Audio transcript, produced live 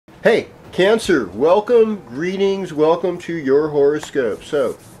Hey, Cancer, welcome, greetings, welcome to your horoscope.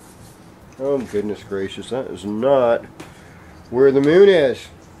 So, oh goodness gracious, that is not where the moon is.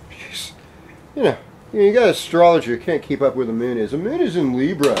 You know, you got astrology, you can't keep up where the moon is. The moon is in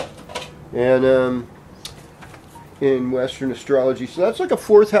Libra, and in Western astrology, so that's like a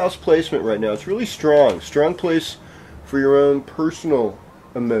fourth house placement right now. It's really strong place for your own personal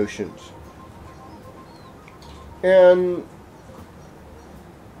emotions. And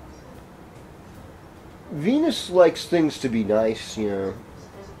Venus likes things to be nice, you know.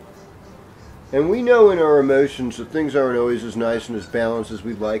 And we know in our emotions that things aren't always as nice and as balanced as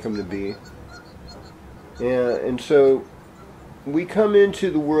we'd like them to be. And so we come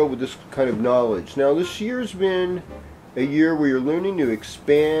into the world with this kind of knowledge. Now, this year's been a year where you're learning to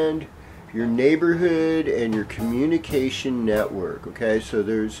expand your neighborhood and your communication network, okay? So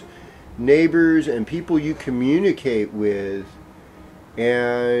there's neighbors and people you communicate with,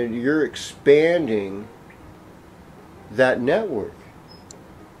 and you're expanding that network.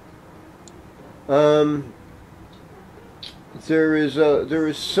 There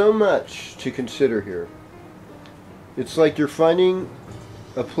is so much to consider here. It's like you're finding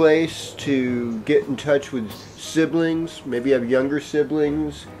a place to get in touch with siblings. Maybe you have younger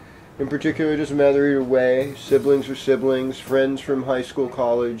siblings. In particular, it doesn't matter either way. Siblings are siblings. Friends from high school,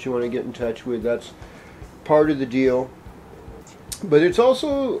 college you want to get in touch with. That's part of the deal. But it's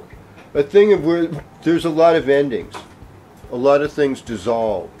also a thing of where there's a lot of endings. A lot of things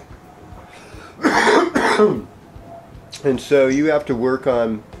dissolve. And so you have to work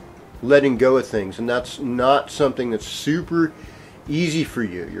on letting go of things. And that's not something that's super easy for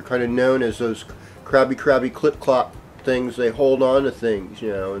you. You're kind of known as those crabby clip-clop things. They hold on to things,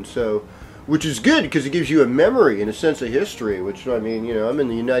 you know. And so, which is good because it gives you a memory and a sense of history. Which, I mean, you know, I'm in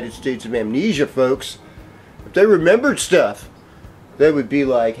the United States of amnesia, folks. If they remembered stuff, they would be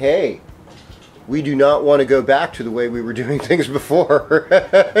like, hey, we do not want to go back to the way we were doing things before.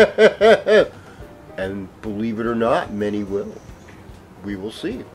 And believe it or not, many will. We will see.